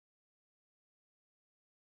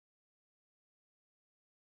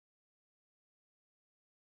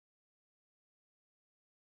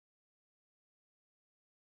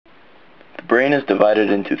brain is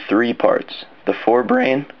divided into three parts: the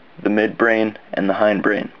forebrain, the midbrain, and the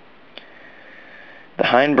hindbrain. The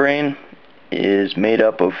hindbrain is made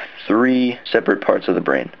up of three separate parts of the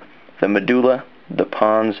brain: the medulla, the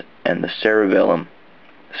pons, and the cerebellum.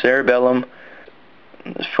 The cerebellum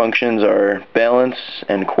functions are balance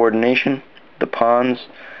and coordination. The pons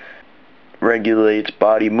regulates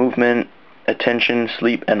body movement, attention,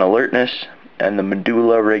 sleep, and alertness, and the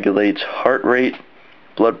medulla regulates heart rate,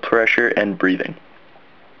 blood pressure, and breathing.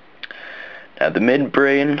 Now, the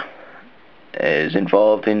midbrain is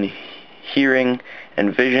involved in hearing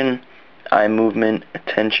and vision, eye movement,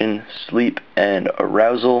 attention, sleep, and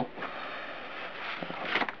arousal.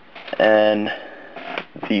 And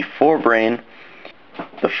the forebrain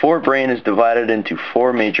is divided into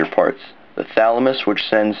four major parts: the thalamus, which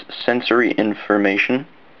sends sensory information;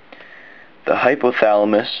 the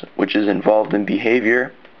hypothalamus, which is involved in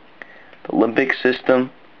behavior; the limbic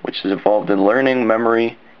system, which is involved in learning,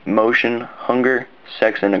 memory, emotion, hunger,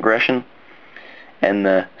 sex, and aggression; and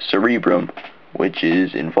the cerebrum, which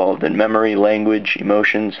is involved in memory, language,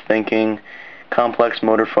 emotions, thinking, complex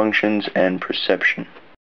motor functions, and perception.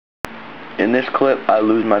 In this clip, I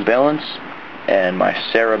lose my balance, and my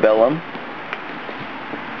cerebellum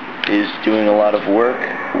is doing a lot of work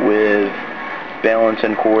with balance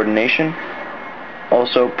and coordination.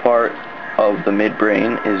 Also part of the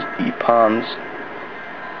midbrain is the pons,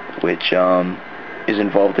 which is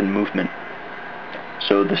involved in movement.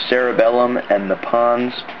 So the cerebellum and the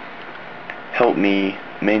pons help me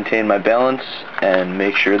maintain my balance and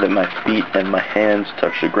make sure that my feet and my hands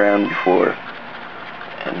touch the ground before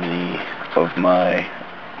any of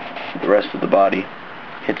the rest of the body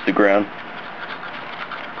hits the ground.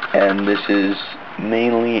 And this is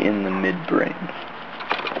mainly in the midbrain.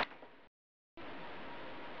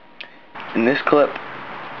 In this clip,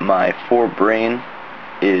 my forebrain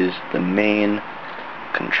is the main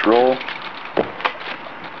control,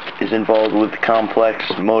 is involved with complex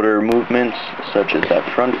motor movements such as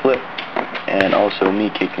that front flip, and also me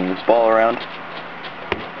kicking this ball around.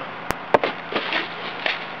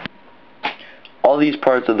 All these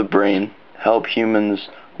parts of the brain help humans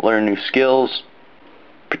learn new skills,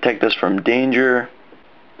 protect us from danger,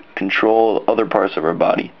 control other parts of our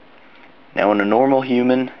body. Now, in a normal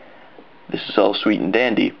human, this is all sweet and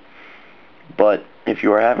dandy, but if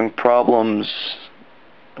you are having problems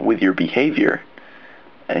with your behavior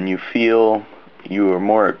and you feel you are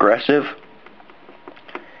more aggressive,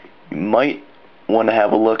 you might want to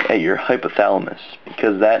have a look at your hypothalamus,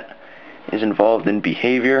 because that is involved in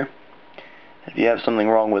behavior. If you have something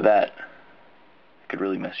wrong with that, it could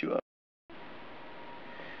really mess you up.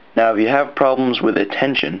 Now, if you have problems with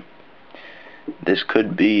attention, this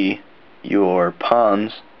could be your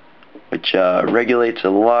pons, which regulates a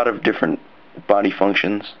lot of different body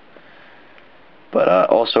functions, but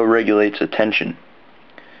also regulates attention.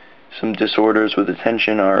 Some disorders with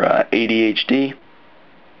attention are ADHD.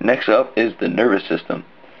 Next up is the nervous system.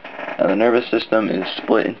 Now, the nervous system is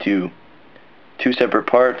split into two separate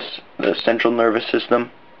parts: the central nervous system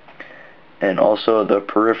and also the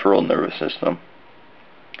peripheral nervous system.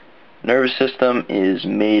 Nervous system is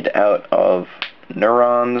made out of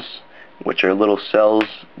neurons, which are little cells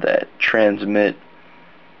that transmit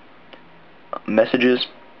messages.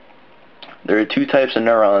 There are two types of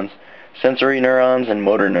neurons: sensory neurons and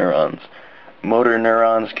motor neurons. Motor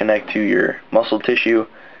neurons connect to your muscle tissue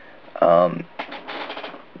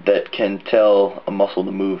that can tell a muscle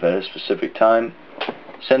to move at a specific time.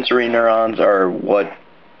 Sensory neurons are what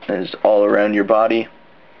is all around your body.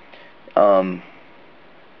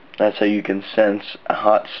 That's how you can sense a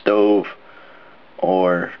hot stove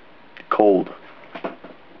or cold.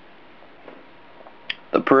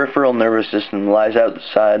 The peripheral nervous system lies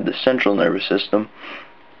outside the central nervous system,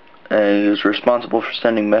 and it is responsible for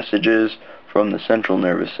sending messages from the central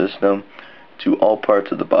nervous system to all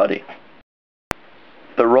parts of the body.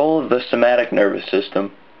 The role of the somatic nervous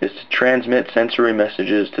system is to transmit sensory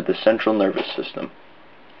messages to the central nervous system.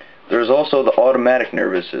 There is also the automatic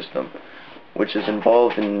nervous system, which is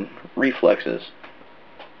involved in reflexes.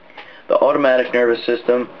 The automatic nervous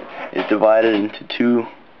system is divided into two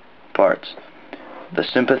parts: the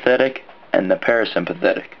sympathetic and the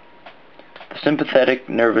parasympathetic. The sympathetic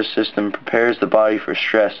nervous system prepares the body for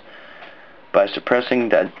stress by suppressing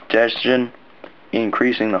digestion,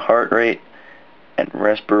 increasing the heart rate and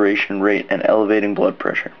respiration rate, and elevating blood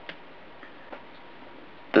pressure.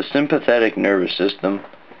 The sympathetic nervous system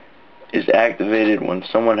is activated when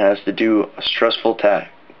someone has to do a stressful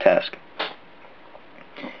task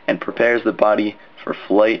and prepares the body for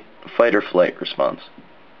fight or flight response.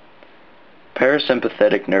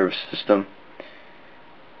 Parasympathetic nervous system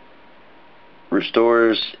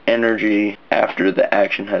restores energy after the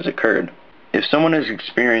action has occurred. If someone is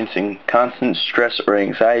experiencing constant stress or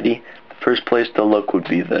anxiety, the first place to look would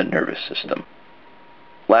be the nervous system.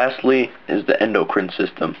 Lastly is the endocrine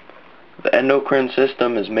system. The endocrine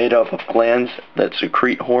system is made up of glands that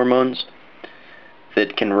secrete hormones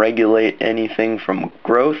that can regulate anything from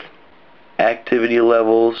growth, activity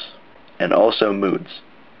levels, and also moods.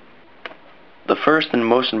 The first and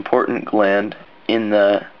most important gland in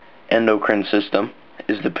the endocrine system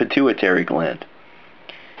is the pituitary gland.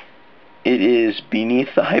 It is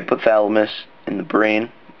beneath the hypothalamus in the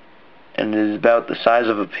brain, and it is about the size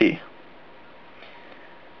of a pea.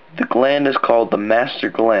 The gland is called the master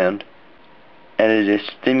gland, and it is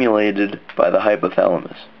stimulated by the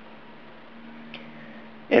hypothalamus.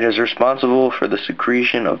 It is responsible for the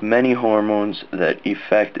secretion of many hormones that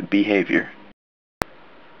affect behavior.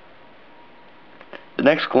 The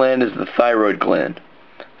next gland is the thyroid gland.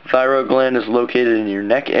 The thyroid gland is located in your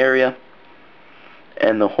neck area,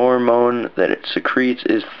 and the hormone that it secretes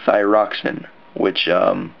is thyroxine, which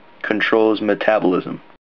controls metabolism.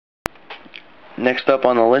 Next up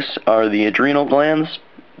on the list are the adrenal glands.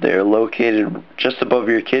 They are located just above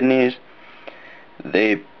your kidneys.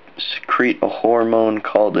 They secrete a hormone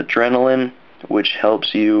called adrenaline, which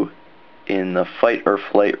helps you in the fight or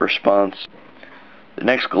flight response. The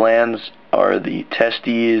next glands are the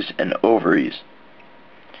testes and ovaries.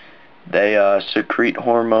 They secrete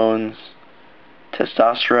hormones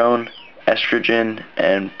testosterone, estrogen,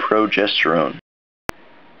 and progesterone.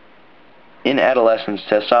 In adolescence,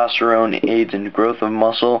 testosterone aids in growth of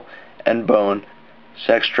muscle and bone,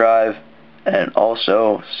 sex drive, and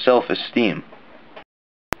also self-esteem.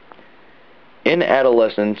 In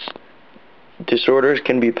adolescence, disorders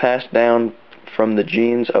can be passed down from the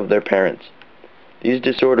genes of their parents. These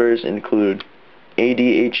disorders include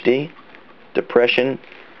ADHD, depression,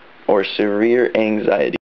 or severe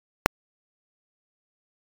anxiety.